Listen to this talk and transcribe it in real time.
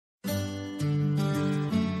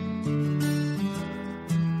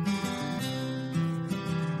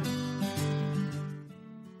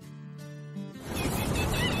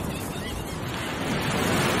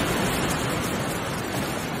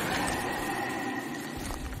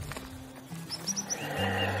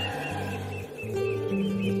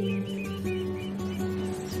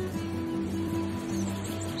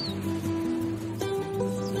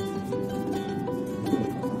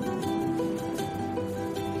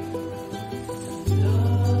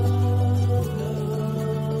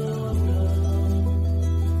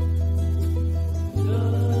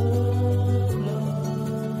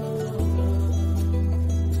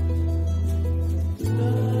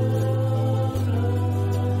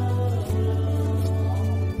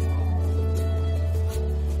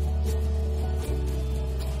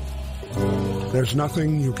There's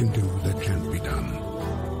nothing you can do that can't be done.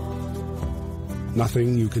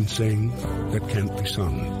 Nothing you can sing that can't be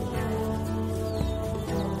sung.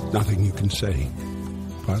 Nothing you can say,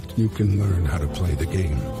 but you can learn how to play the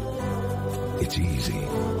game. It's easy.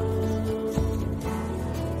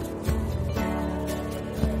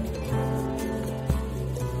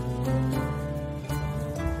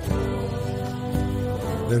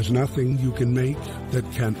 There's nothing you can make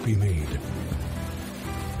that can't be made.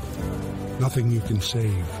 Nothing you can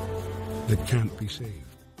save that can't be saved.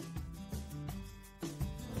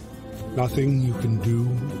 Nothing you can do,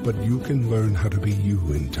 but you can learn how to be you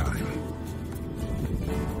in time.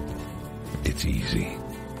 It's easy.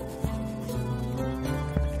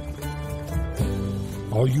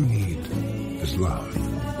 All you need is love.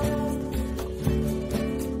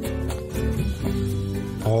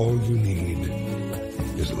 All you need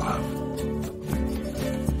is love.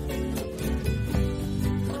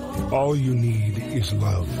 All you need is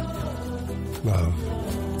love. Love.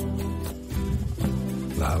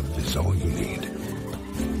 Love is all you need.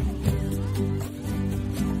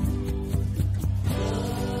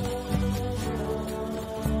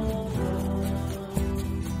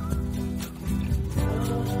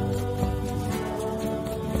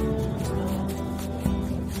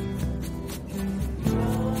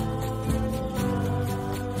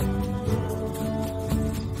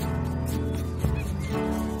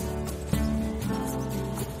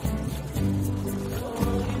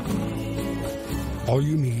 All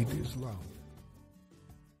you need is love.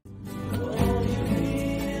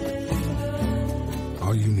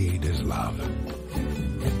 All you need is love.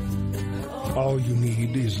 All you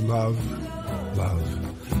need is love. Love.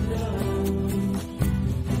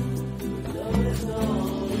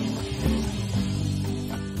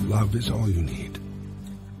 Love is all you need.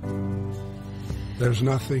 There's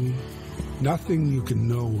nothing you can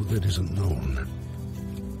know that isn't known.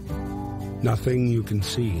 Nothing you can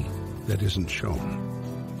see that isn't shown.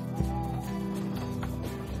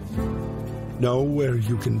 Nowhere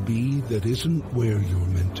you can be that isn't where you're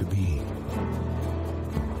meant to be.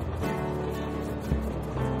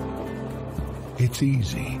 It's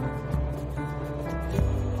easy.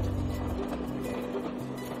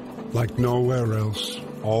 Like nowhere else,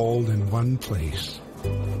 all in one place,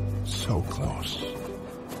 so close.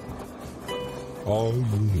 All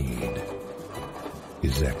you need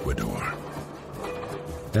is Ecuador.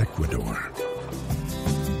 Ecuador.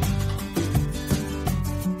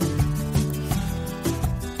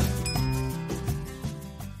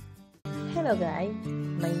 Hello guys,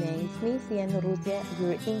 my name is Miss Diana Rutia,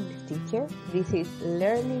 your English teacher. This is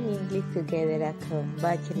Learning English Together at Home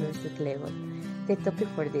Bachelor's level. The topic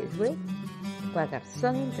for this week: what are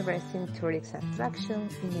some interesting tourist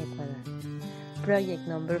attractions in Ecuador? Project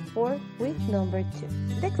number 4 with number 2.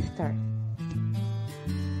 Let's start.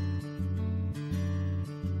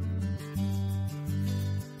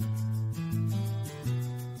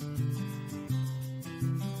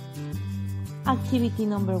 Activity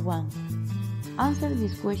number 1. Answer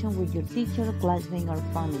this question with your teacher, classmate, or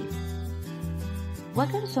family.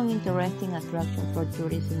 What are some interesting attractions for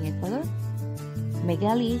tourists in Ecuador? Make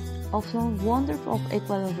a list of some wonders of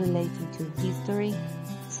Ecuador related to history,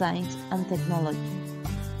 science, and technology.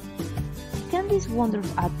 Can these wonders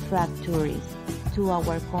attract tourists to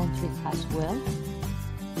our country as well?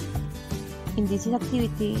 In this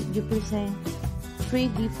activity, you present 3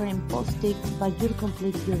 different post-its, but you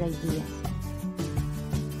complete your ideas.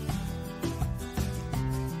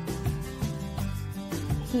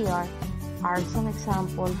 Here are some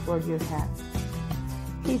examples for your head.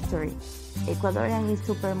 History. Ecuadorian is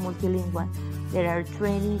super multilingual. There are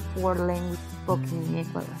 24 languages spoken in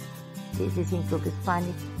Ecuador. This includes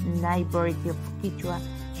Spanish, 9 varieties of Quechua,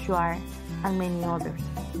 Shuar, and many others.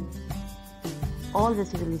 All the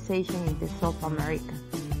civilization in the South America.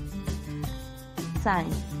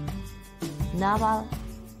 Science. Naval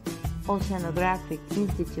Oceanographic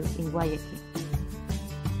Institute in Guayaquil.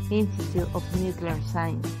 Institute of Nuclear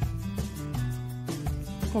Science.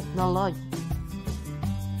 Technology.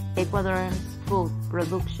 Ecuador's food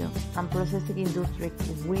production and processing industry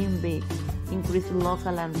win big, increase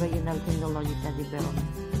local and regional technological development.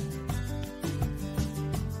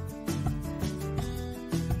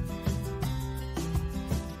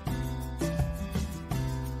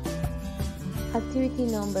 Activity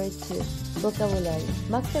number 2. Vocabulary.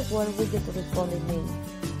 Match the word with the corresponding meaning.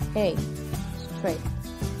 A. Straight.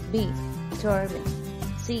 B. Turbine.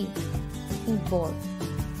 C. Involved.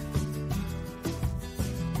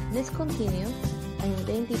 Let's continue and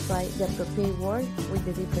identify the appropriate word with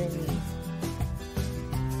the different meanings.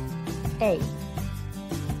 A.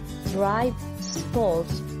 Drive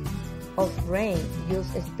stalls of rain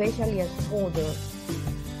used especially as powder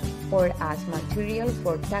or as material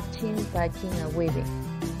for touching, patching, and weaving.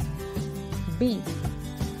 B.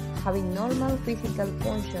 Having normal physical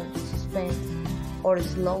function suspend or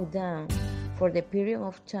slow down for the period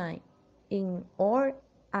of time in or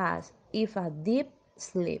as if a deep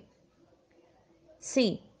sleep.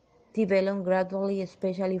 C. Develop gradually,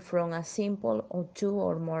 especially from a simple or two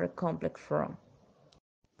or more complex form.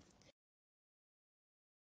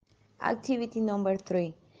 Activity number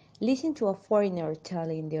 3. Listen to a foreigner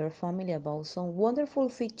telling their family about some wonderful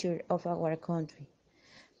feature of our country.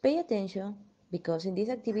 Pay attention because in this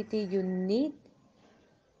activity you need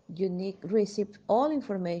receive all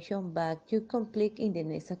information but you complete in the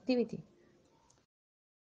next activity.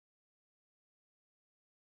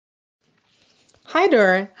 Hi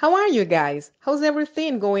there, how are you guys? How's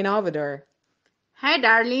everything going over there? Hi,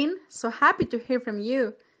 darling. So happy to hear from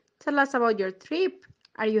you. Tell us about your trip.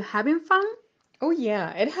 Are you having fun? Oh,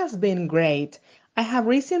 yeah, it has been great. I have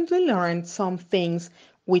recently learned some things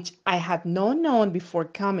which I had not known before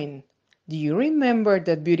coming. Do you remember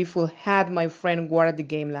that beautiful hat my friend wore at the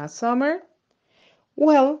game last summer?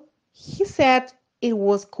 Well, he said it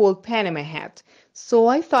was called Panama hat, so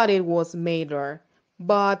I thought it was made there.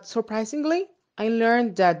 But surprisingly, I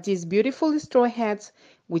learned that these beautiful straw hats,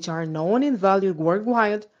 which are known and valued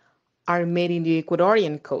worldwide, are made in the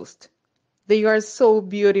Ecuadorian coast. They are so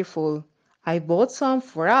beautiful. I bought some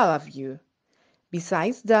for all of you.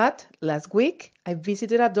 Besides that, last week I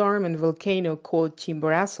visited a dormant volcano called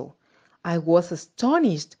Chimborazo. I was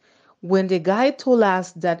astonished when the guide told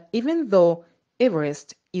us that even though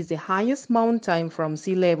Everest is the highest mountain from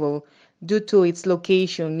sea level due to its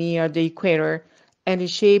location near the equator and the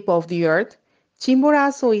shape of the earth,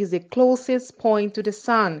 Chimborazo is the closest point to the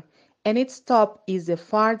sun and its top is the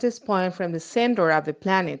farthest point from the center of the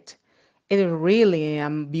planet. It is really a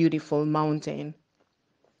beautiful mountain.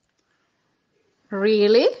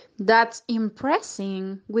 Really? That's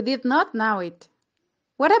impressive. We did not know it.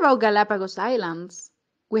 What about Galapagos Islands?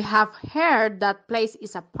 We have heard that place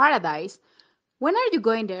is a paradise. When are you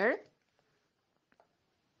going there?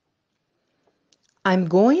 I'm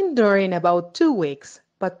going there in about 2 weeks,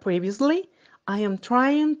 but previously I am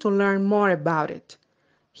trying to learn more about it.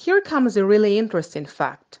 Here comes a really interesting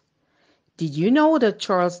fact. Did you know that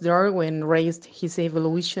Charles Darwin raised his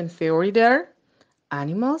evolution theory there?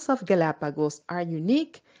 Animals of Galapagos are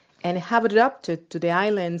unique and have adapted to the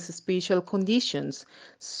island's special conditions,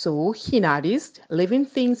 so he noticed living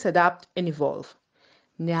things adapt and evolve.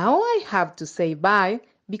 Now I have to say bye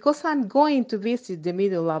because I'm going to visit the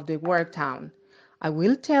middle of the world town. I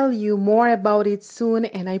will tell you more about it soon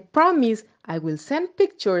and I promise I will send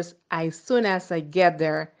pictures as soon as I get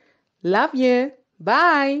there. Love you.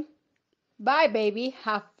 Bye. Bye, baby.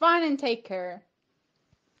 Have fun and take care.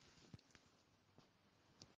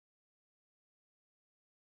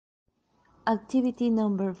 Activity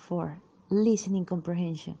number 4. Listening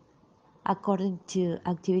comprehension. According to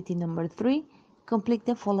activity number 3, complete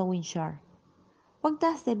the following chart. What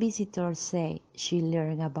does the visitor say she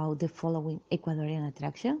learned about the following Ecuadorian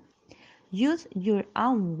attraction? Use your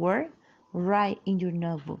own word, write in your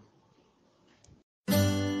notebook.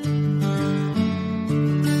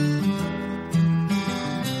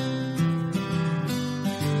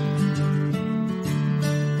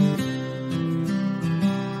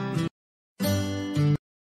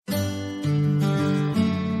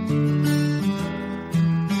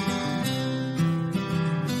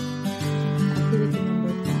 Activity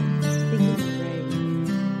number 5. Speaking of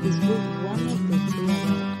writing. This book is one of the 3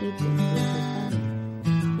 activities with your family.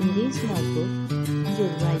 In this notebook, you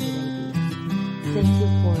write your ideas. Thank you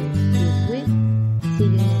for this week. See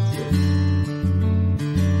you next week.